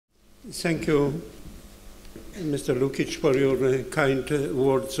Thank you, Mr. Lukic, for your kind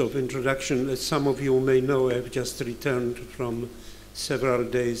words of introduction. As some of you may know, I've just returned from several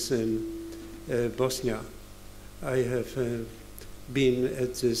days in Bosnia. I have been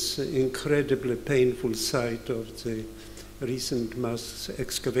at this incredibly painful site of the recent mass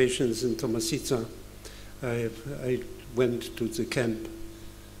excavations in Tomasica. I went to the camp,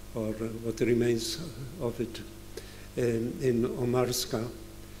 or what remains of it, in Omarska,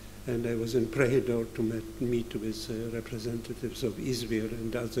 and I was in Prehidor to meet with representatives of Izmir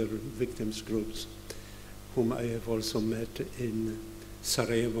and other victims groups, whom I have also met in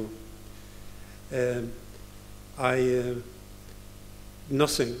Sarajevo.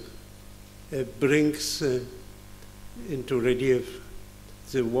 Nothing brings into relief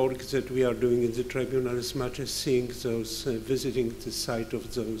the work that we are doing in the tribunal as much as seeing those, visiting the site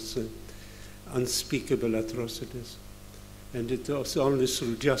of those unspeakable atrocities. And it was only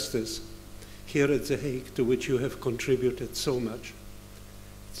through justice here at The Hague, to which you have contributed so much,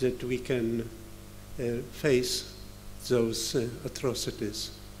 that we can face those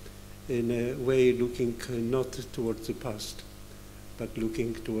atrocities in a way looking not towards the past, but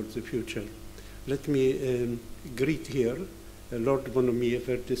looking towards the future. Let me greet here Lord Bonomi, a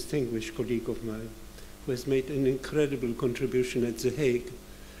very distinguished colleague of mine, who has made an incredible contribution at The Hague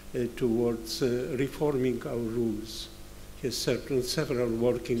towards reforming our rules. He has served on several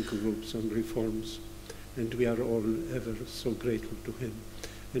working groups on reforms, and we are all ever so grateful to him.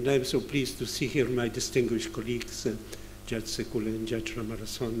 And I'm so pleased to see here my distinguished colleagues, Judge Sekule and Judge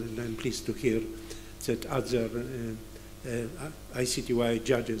Ramarason, and I'm pleased to hear that other ICTY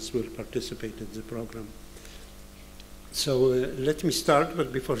judges will participate in the program. So let me start,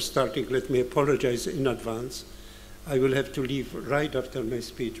 but before starting, let me apologize in advance. I will have to leave right after my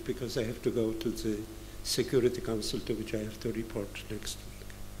speech because I have to go to the Security Council, to which I have to report next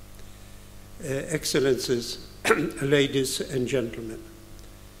week. Excellencies, ladies and gentlemen,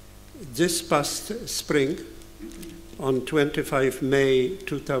 this past spring, on 25 May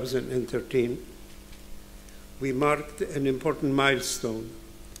 2013, we marked an important milestone,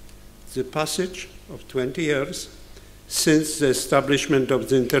 the passage of 20 years since the establishment of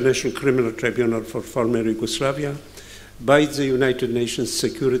the International Criminal Tribunal for former Yugoslavia by the United Nations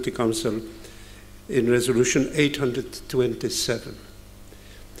Security Council in Resolution 827.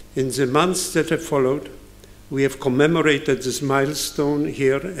 In the months that have followed, we have commemorated this milestone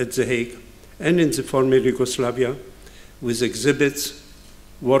here at The Hague and in the former Yugoslavia with exhibits,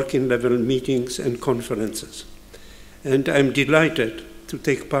 working level meetings and conferences. And I'm delighted to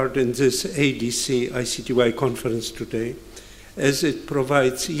take part in this ADC-ICTY conference today, as it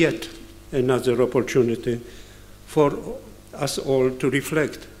provides yet another opportunity for us all to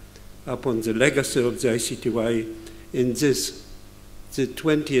reflect upon the legacy of the ICTY in this, the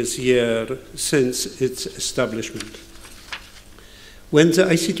 20th year since its establishment. When the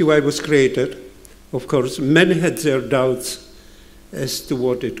ICTY was created, of course, many had their doubts as to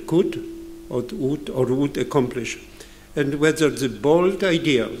what it could or would accomplish, and whether the bold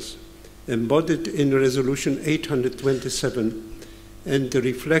ideals embodied in Resolution 827 and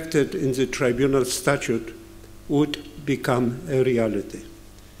reflected in the Tribunal Statute would become a reality.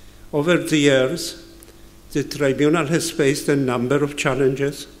 Over the years, the Tribunal has faced a number of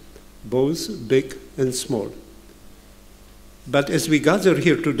challenges, both big and small. But as we gather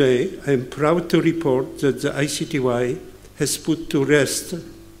here today, I am proud to report that the ICTY has put to rest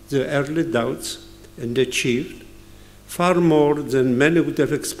the early doubts and achieved far more than many would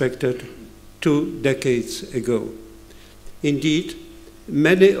have expected 2 decades ago. Indeed,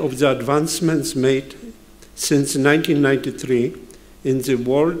 many of the advancements made since 1993 in the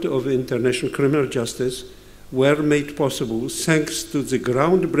world of international criminal justice were made possible thanks to the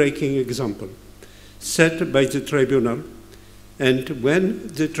groundbreaking example set by the Tribunal. And when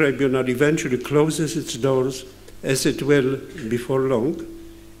the Tribunal eventually closes its doors, as it will before long,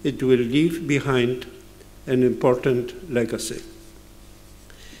 it will leave behind an important legacy.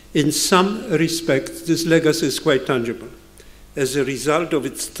 In some respects, this legacy is quite tangible. As a result of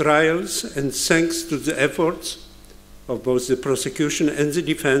its trials and thanks to the efforts of both the prosecution and the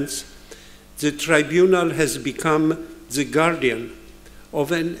defense, the Tribunal has become the guardian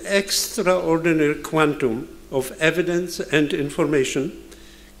of an extraordinary quantum of evidence and information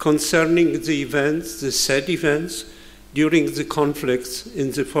concerning the events, the said events, during the conflicts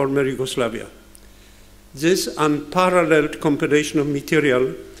in the former Yugoslavia. This unparalleled compilation of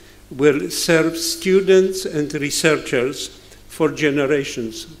material will serve students and researchers for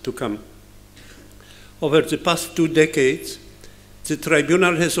generations to come. Over the past 2 decades, the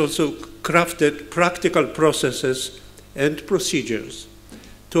Tribunal has also crafted practical processes and procedures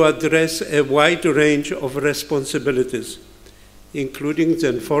to address a wide range of responsibilities, including the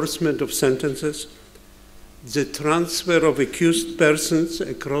enforcement of sentences, the transfer of accused persons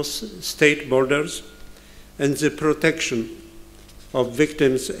across state borders, and the protection of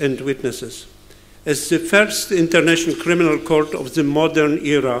victims and witnesses. As the first international criminal court of the modern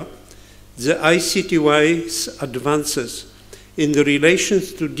era, the ICTY's advances in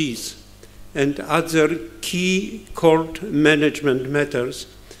relations to these and other key court management matters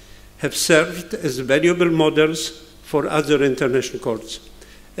have served as valuable models for other international courts,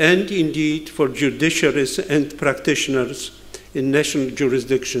 and indeed for judiciaries and practitioners in national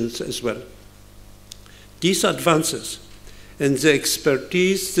jurisdictions as well. These advances and the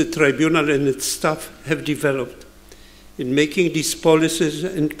expertise the tribunal and its staff have developed in making these policies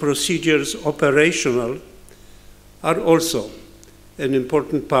and procedures operational are also an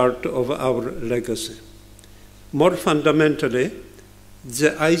important part of our legacy. More fundamentally,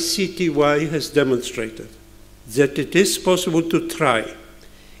 the ICTY has demonstrated that it is possible to try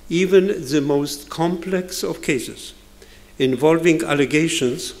even the most complex of cases involving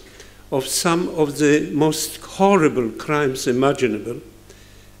allegations of some of the most horrible crimes imaginable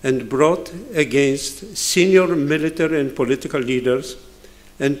and brought against senior military and political leaders,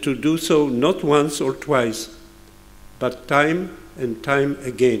 and to do so not once or twice, but time and time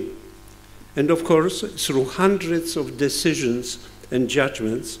again. And of course, through hundreds of decisions and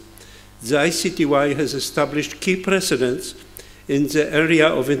judgments, the ICTY has established key precedents in the area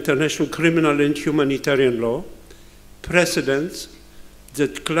of international criminal and humanitarian law, precedents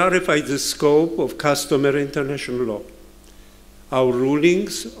that clarify the scope of customary international law. Our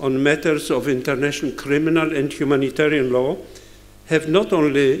rulings on matters of international criminal and humanitarian law have not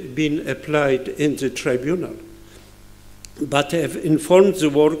only been applied in the tribunal, but have informed the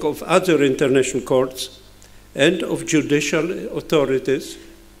work of other international courts and of judicial authorities,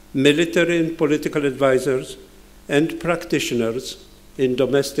 military and political advisors, and practitioners in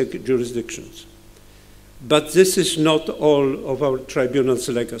domestic jurisdictions. But this is not all of our tribunal's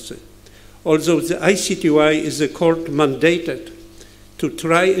legacy. Although the ICTY is a court mandated to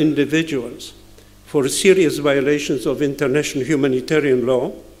try individuals for serious violations of international humanitarian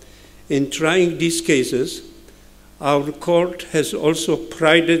law, in trying these cases, our court has also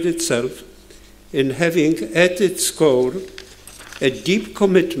prided itself in having at its core a deep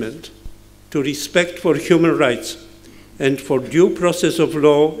commitment to respect for human rights and for due process of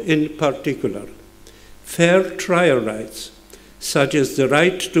law in particular, fair trial rights, such as the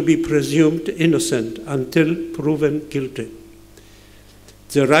right to be presumed innocent until proven guilty,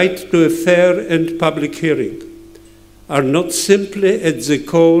 the right to a fair and public hearing, are not simply at the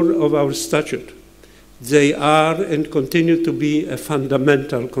core of our statute. They are and continue to be a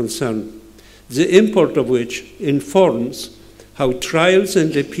fundamental concern, the import of which informs how trials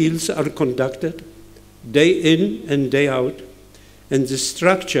and appeals are conducted day in and day out, and the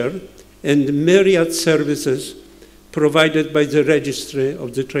structure and myriad services provided by the registry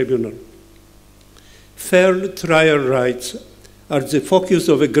of the tribunal. Fair trial rights are the focus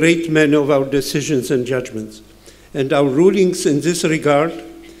of a great many of our decisions and judgments, and our rulings in this regard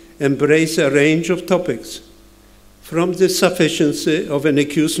embrace a range of topics, from the sufficiency of an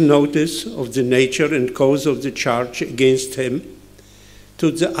accused notice of the nature and cause of the charge against him,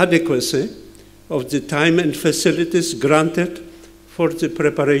 to the adequacy of the time and facilities granted for the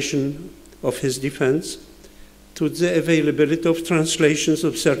preparation of his defense, to the availability of translations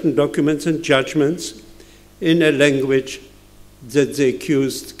of certain documents and judgments in a language that the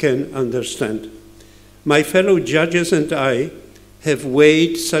accused can understand. My fellow judges and I have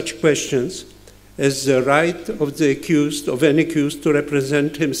weighed such questions as the right of the accused, of an accused, to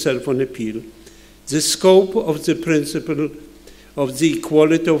represent himself on appeal, the scope of the principle of the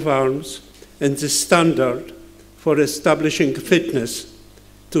equality of arms, and the standard for establishing fitness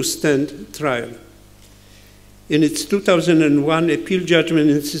to stand trial. In its 2001 appeal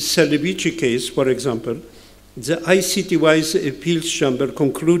judgment in the Celibici case, for example, the ICTY's appeals chamber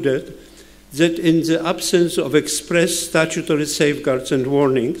concluded that in the absence of express statutory safeguards and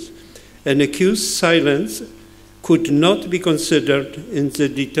warnings, an accused's silence could not be considered in the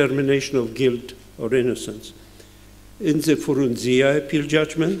determination of guilt or innocence. In the Furunzia appeal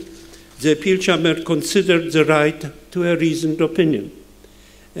judgment, the appeal chamber considered the right to a reasoned opinion.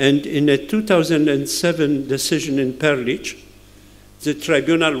 And in a 2007 decision in Perlich, the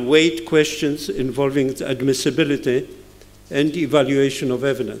tribunal weighed questions involving the admissibility and evaluation of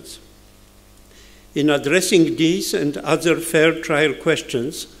evidence. In addressing these and other fair trial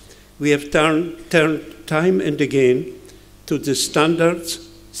questions, we have turned time and again to the standards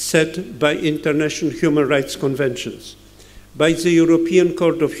set by international human rights conventions, by the European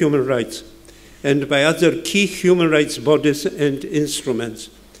Court of Human Rights and by other key human rights bodies and instruments,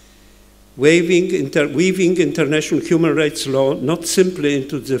 weaving international human rights law not simply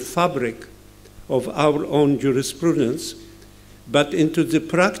into the fabric of our own jurisprudence, but into the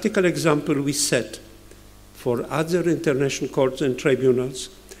practical example we set for other international courts and tribunals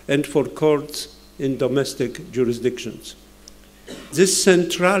and for courts in domestic jurisdictions. This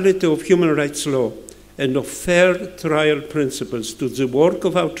centrality of human rights law and of fair trial principles to the work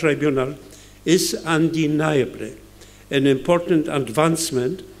of our tribunal is undeniably an important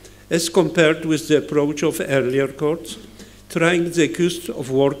advancement as compared with the approach of earlier courts, trying the accused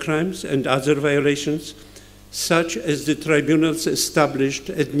of war crimes and other violations, such as the tribunals established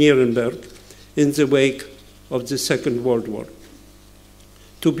at Nuremberg in the wake of the Second World War.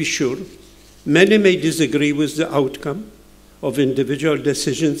 To be sure, many may disagree with the outcome of individual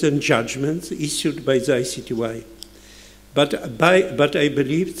decisions and judgments issued by the ICTY. But I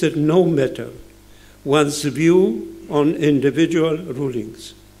believe that no matter one's view on individual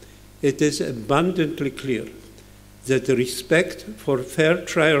rulings, it is abundantly clear that the respect for fair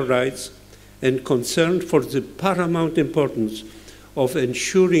trial rights and concern for the paramount importance of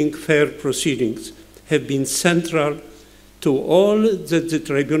ensuring fair proceedings have been central to all that the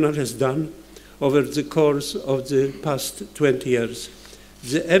tribunal has done over the course of the past 20 years.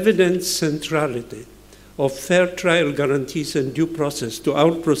 The evident centrality of fair trial guarantees and due process to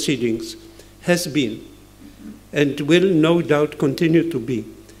our proceedings has been and will no doubt continue to be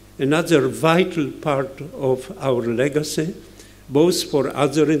another vital part of our legacy, both for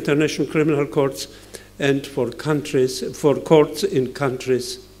other international criminal courts and for courts in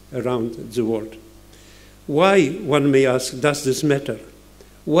countries around the world. Why, one may ask, does this matter?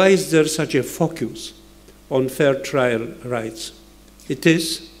 Why is there such a focus on fair trial rights? It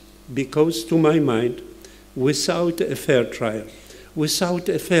is because, to my mind, without a fair trial, without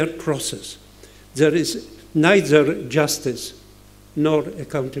a fair process, there is neither justice nor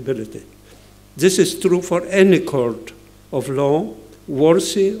accountability. This is true for any court of law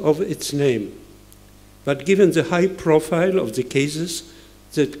worthy of its name. But given the high profile of the cases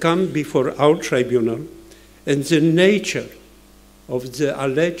that come before our tribunal and the nature of the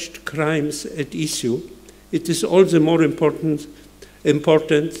alleged crimes at issue, it is all the more important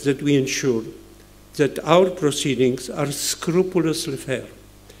that we ensure that our proceedings are scrupulously fair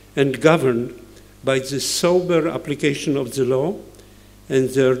and governed by the sober application of the law and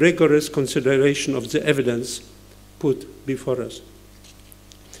the rigorous consideration of the evidence put before us.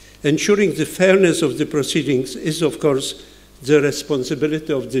 Ensuring the fairness of the proceedings is, of course, the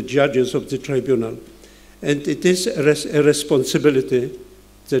responsibility of the judges of the tribunal, and it is a responsibility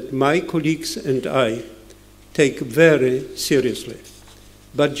that my colleagues and I take very seriously.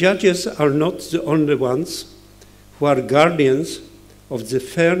 But judges are not the only ones who are guardians of the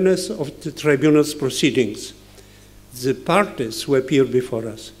fairness of the tribunal's proceedings. The parties who appear before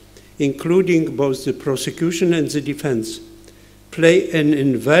us, including both the prosecution and the defense, play an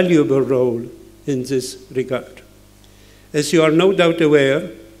invaluable role in this regard. As you are no doubt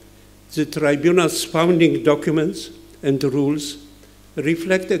aware, the tribunal's founding documents and rules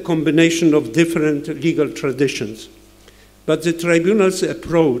reflect a combination of different legal traditions, but the tribunal's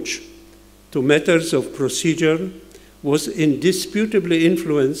approach to matters of procedure was indisputably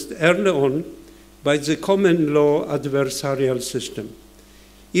influenced early on by the common law adversarial system,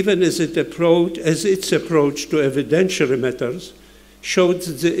 even as its approach to evidentiary matters showed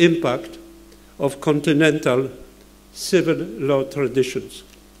the impact of continental civil law traditions.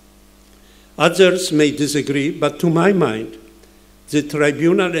 Others may disagree, but to my mind, the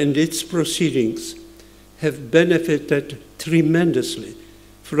tribunal and its proceedings have benefited tremendously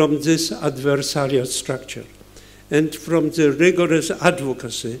from this adversarial structure and from the rigorous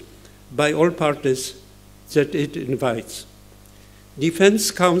advocacy by all parties that it invites.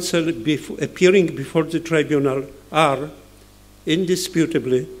 Defense counsel appearing before the tribunal are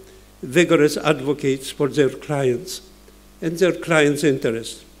indisputably vigorous advocates for their clients and their clients'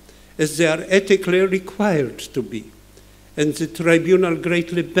 interests, as they are ethically required to be, and the tribunal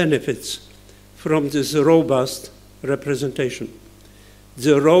greatly benefits from this robust representation.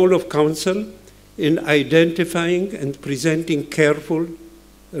 The role of counsel in identifying and presenting careful,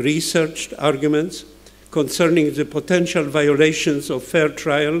 researched arguments concerning the potential violations of fair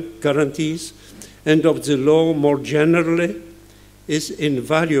trial guarantees and of the law more generally is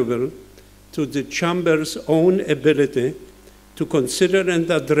invaluable to the Chamber's own ability to consider and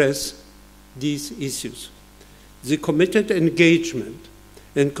address these issues. The committed engagement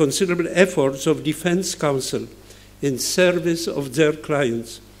and considerable efforts of defense counsel in service of their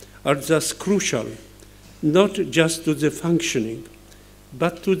clients are thus crucial not just to the functioning,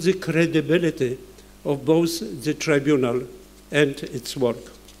 but to the credibility of both the tribunal and its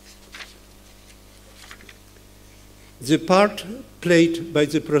work. The part played by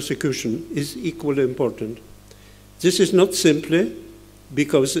the prosecution is equally important. This is not simply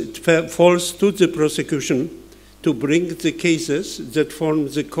because it falls to the prosecution to bring the cases that form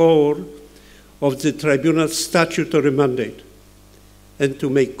the core of the tribunal's statutory mandate and to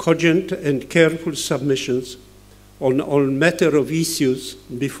make cogent and careful submissions on all matter of issues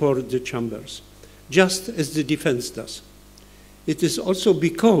before the chambers, just as the defense does. It is also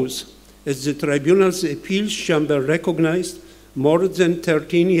because, as the tribunal's appeals chamber recognized more than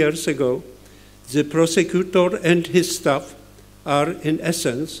 13 years ago, the prosecutor and his staff are, in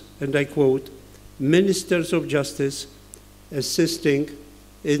essence, and I quote, ministers of justice assisting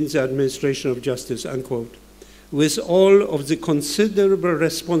in the administration of justice, unquote, with all of the considerable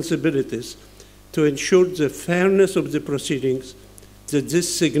responsibilities to ensure the fairness of the proceedings that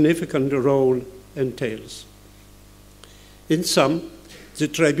this significant role entails. In sum, the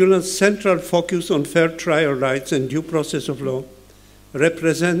tribunal's central focus on fair trial rights and due process of law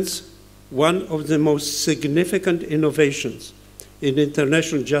represents one of the most significant innovations in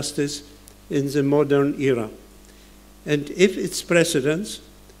international justice in the modern era. And if its precedents,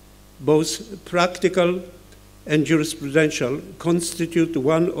 both practical and jurisprudential, constitute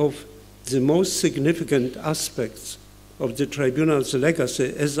one of the most significant aspects of the tribunal's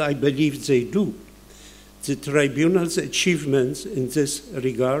legacy, as I believe they do, the tribunal's achievements in this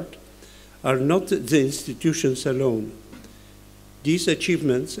regard are not the institutions alone. These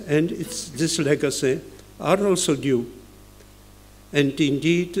achievements and this legacy are also due, and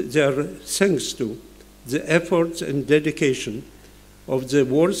indeed they are thanks to, the efforts and dedication of the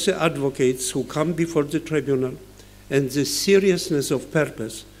worthy advocates who come before the tribunal and the seriousness of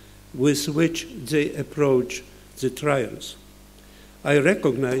purpose with which they approach the trials. I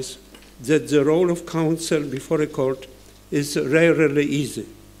recognize that the role of counsel before a court is rarely easy,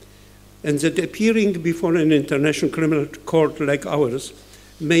 and that appearing before an international criminal court like ours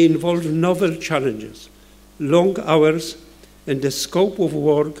may involve novel challenges, long hours, and a scope of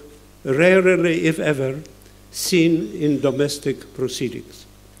work rarely, if ever, seen in domestic proceedings.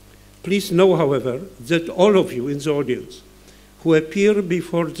 Please know, however, that all of you in the audience who appear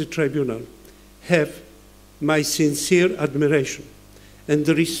before the tribunal have my sincere admiration and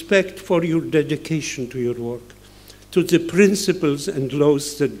respect for your dedication to your work, to the principles and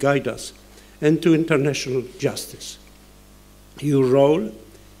laws that guide us, and to international justice. Your role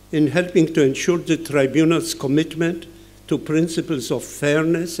in helping to ensure the tribunal's commitment to principles of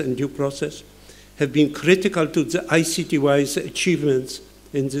fairness and due process have been critical to the ICTY's achievements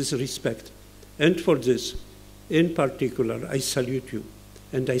in this respect. And for this, in particular, I salute you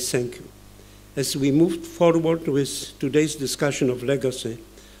and I thank you. As we move forward with today's discussion of legacy,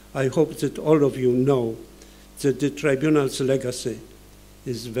 I hope that all of you know that the tribunal's legacy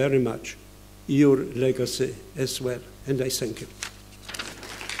is very much your legacy as well, and I thank you.